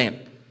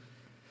understanding.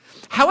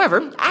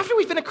 However, after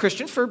we've been a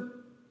Christian for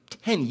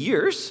 10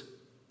 years,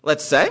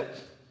 let's say,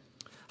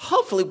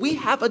 hopefully we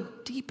have a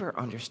deeper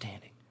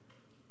understanding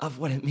of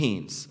what it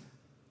means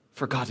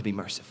for God to be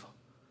merciful.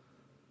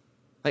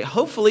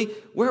 Hopefully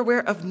we're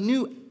aware of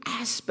new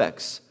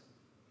aspects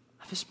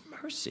of his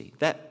mercy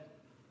that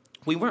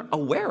we weren't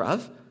aware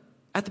of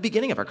at the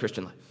beginning of our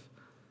Christian life.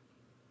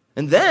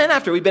 And then,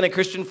 after we've been a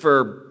Christian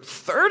for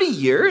 30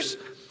 years,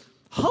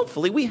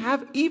 hopefully we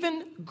have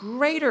even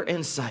greater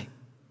insight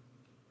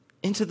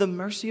into the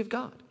mercy of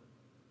God.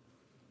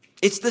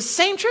 It's the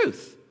same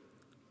truth,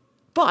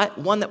 but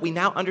one that we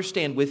now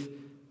understand with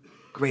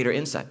greater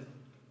insight.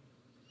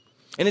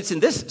 And it's in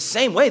this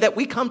same way that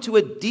we come to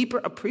a deeper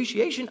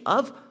appreciation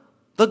of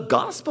the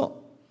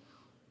gospel.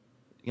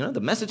 You know,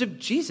 the message of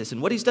Jesus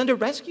and what he's done to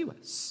rescue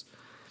us.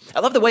 I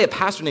love the way a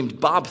pastor named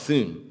Bob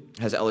Thune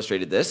has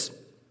illustrated this.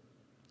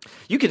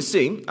 You can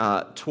see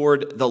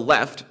toward the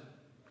left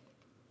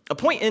a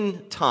point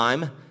in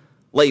time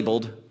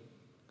labeled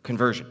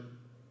conversion,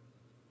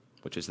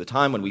 which is the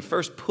time when we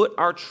first put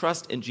our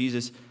trust in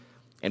Jesus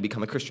and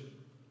become a Christian.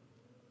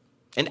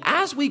 And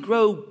as we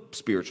grow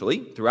spiritually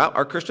throughout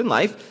our Christian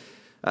life,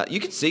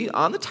 you can see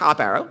on the top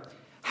arrow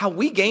how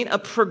we gain a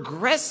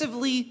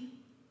progressively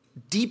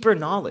deeper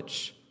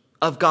knowledge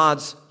of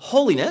God's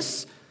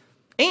holiness,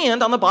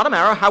 and on the bottom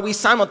arrow, how we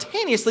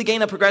simultaneously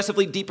gain a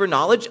progressively deeper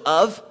knowledge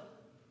of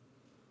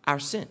our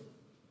sin.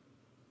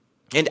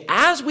 And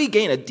as we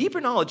gain a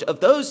deeper knowledge of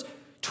those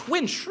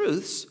twin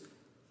truths,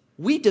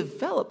 we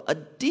develop a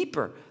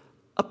deeper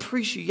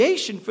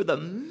appreciation for the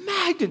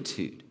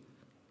magnitude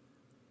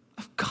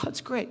of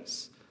God's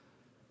grace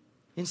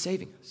in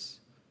saving us.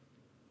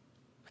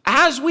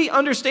 As we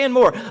understand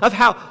more of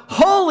how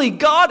holy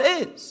God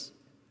is,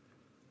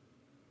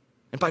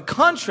 and by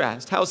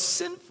contrast, how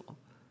sinful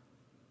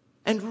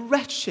and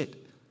wretched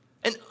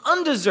and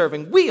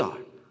undeserving we are,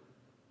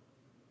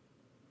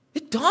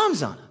 it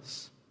dawns on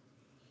us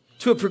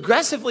to a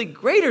progressively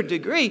greater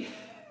degree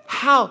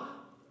how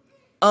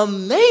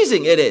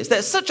amazing it is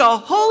that such a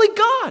holy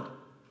God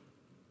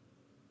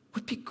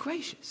would be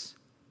gracious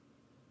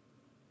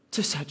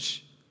to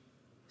such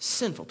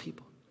sinful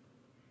people.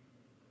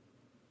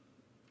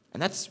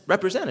 And that's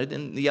represented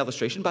in the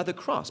illustration by the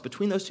cross,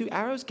 between those two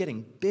arrows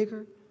getting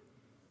bigger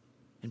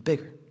and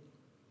bigger.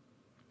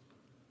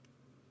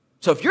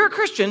 So if you're a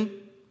Christian,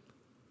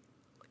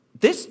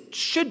 this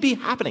should be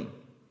happening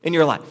in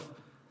your life.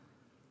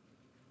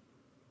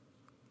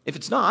 If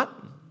it's not,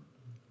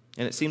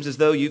 and it seems as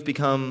though you've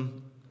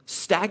become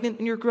stagnant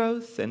in your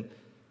growth and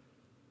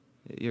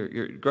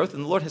your growth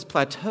in the Lord has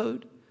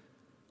plateaued,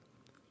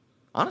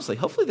 honestly,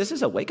 hopefully this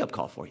is a wake-up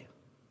call for you.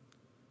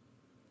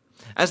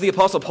 As the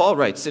Apostle Paul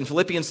writes in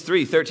Philippians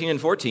 3:13 and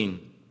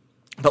 14,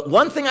 "But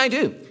one thing I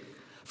do,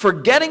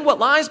 forgetting what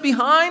lies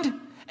behind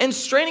and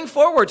straining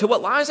forward to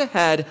what lies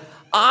ahead,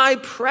 I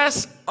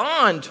press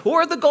on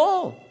toward the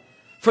goal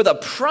for the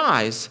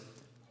prize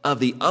of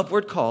the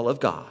upward call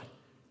of God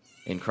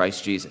in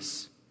Christ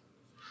Jesus."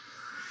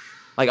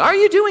 Like, are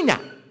you doing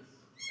that?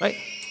 Right?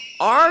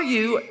 Are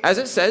you, as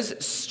it says,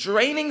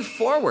 straining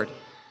forward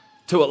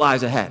to what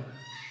lies ahead?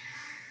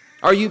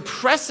 Are you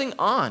pressing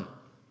on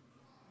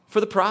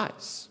for the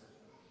prize?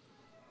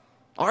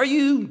 Are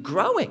you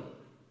growing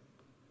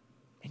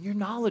in your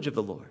knowledge of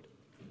the Lord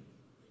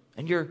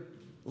and your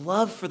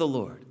love for the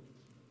Lord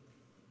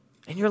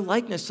and your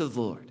likeness to the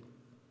Lord?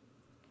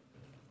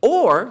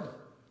 Or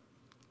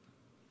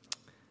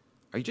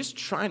are you just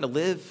trying to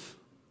live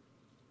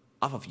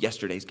off of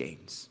yesterday's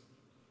gains?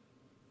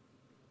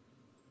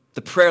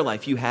 The prayer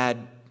life you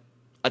had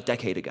a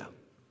decade ago.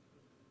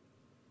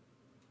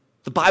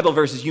 The Bible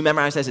verses you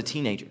memorized as a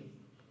teenager.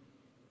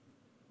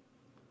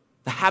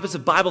 The habits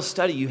of Bible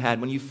study you had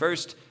when you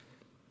first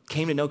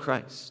came to know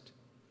Christ.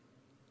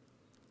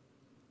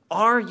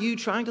 Are you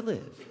trying to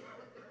live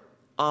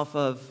off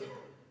of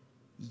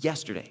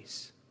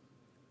yesterday's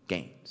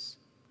gains?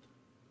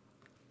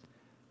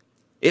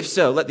 If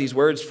so, let these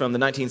words from the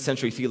 19th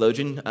century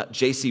theologian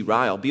J.C.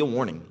 Ryle be a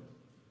warning.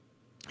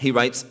 He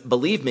writes,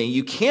 "Believe me,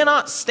 you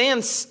cannot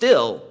stand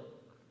still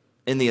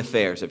in the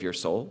affairs of your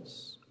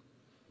souls.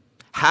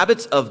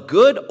 Habits of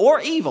good or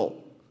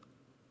evil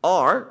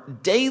are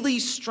daily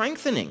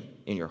strengthening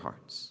in your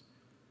hearts.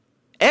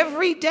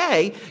 Every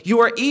day, you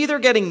are either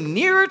getting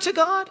nearer to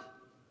God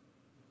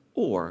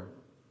or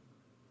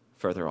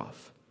further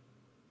off."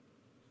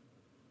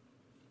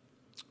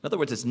 In other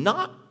words, it's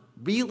not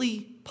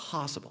really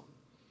possible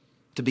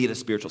to be at a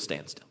spiritual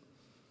standstill.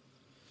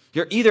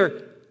 You're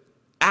either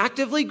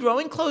actively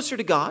growing closer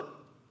to God,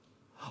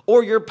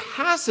 or you're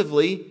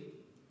passively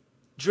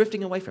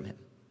drifting away from Him.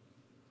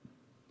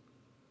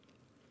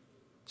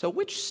 So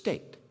which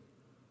state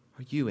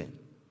are you in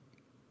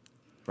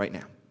right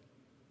now?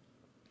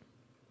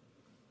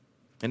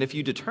 And if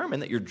you determine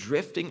that you're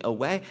drifting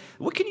away,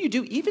 what can you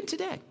do even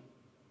today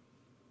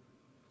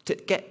to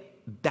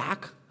get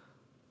back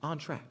on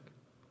track?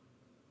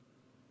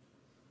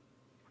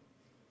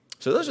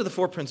 So those are the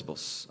four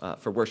principles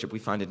for worship we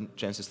find in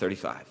Genesis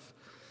 35.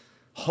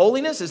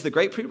 Holiness is the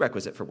great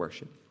prerequisite for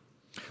worship.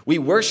 We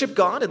worship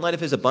God in light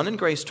of His abundant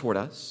grace toward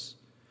us.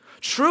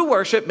 True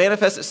worship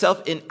manifests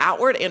itself in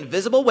outward and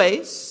visible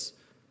ways,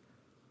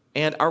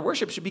 and our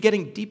worship should be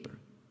getting deeper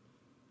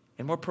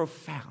and more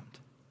profound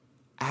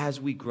as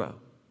we grow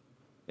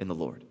in the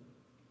Lord.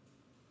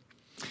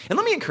 And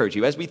let me encourage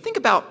you, as we think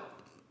about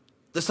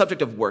the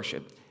subject of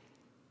worship,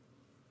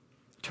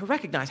 to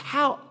recognize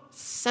how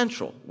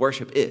central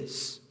worship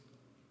is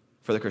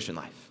for the Christian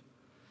life.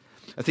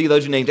 A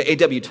theologian named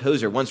A.W.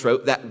 Tozer once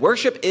wrote that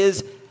worship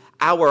is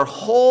our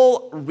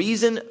whole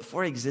reason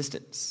for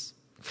existence.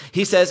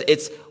 He says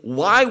it's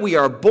why we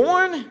are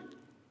born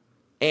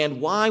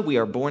and why we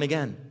are born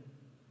again.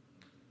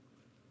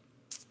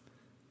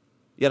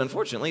 Yet,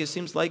 unfortunately, it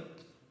seems like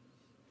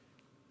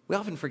we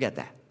often forget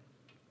that.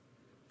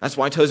 That's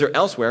why Tozer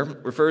elsewhere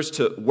refers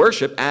to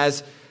worship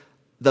as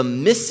the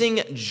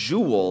missing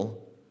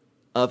jewel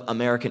of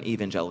American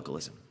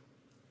evangelicalism.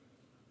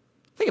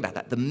 Think about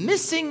that. The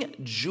missing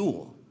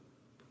jewel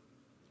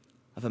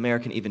of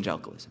American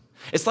evangelicalism.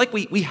 It's like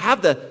we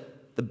have the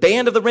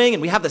band of the ring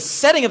and we have the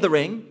setting of the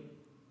ring,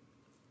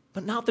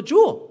 but not the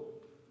jewel.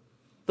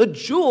 The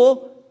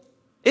jewel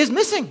is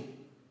missing.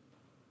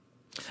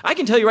 I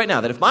can tell you right now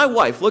that if my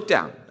wife looked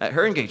down at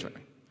her engagement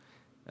ring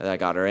that I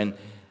got her and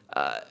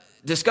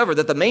discovered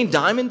that the main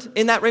diamond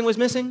in that ring was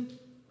missing,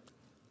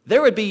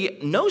 there would be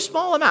no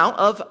small amount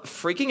of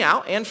freaking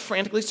out and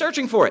frantically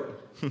searching for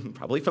it,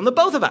 probably from the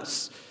both of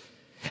us.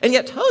 And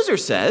yet Tozer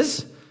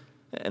says,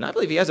 and I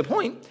believe he has a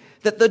point,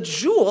 that the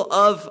jewel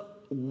of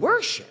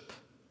worship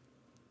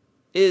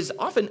is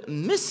often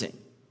missing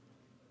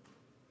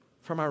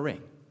from our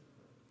ring.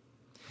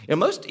 You know,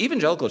 most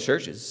evangelical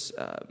churches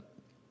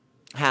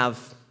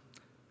have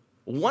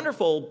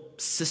wonderful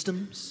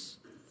systems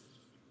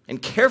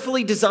and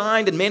carefully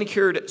designed and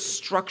manicured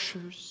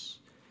structures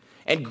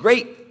and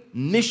great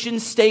mission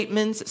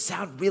statements that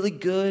sound really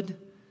good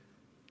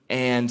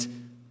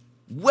and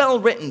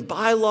well-written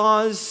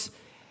bylaws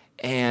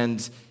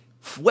and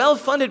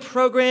well-funded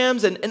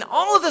programs and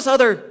all of this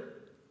other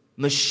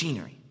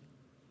machinery.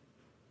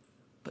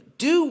 But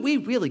do we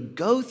really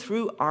go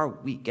through our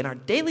week and our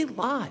daily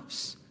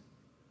lives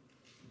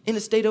in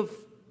a state of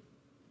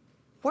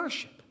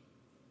worship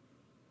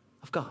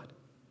of God?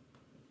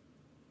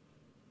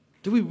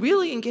 Do we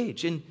really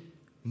engage in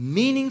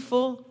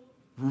meaningful,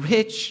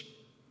 rich,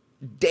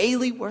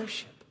 daily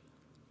worship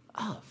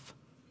of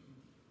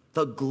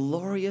the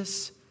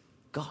glorious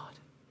God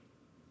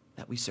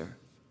that we serve?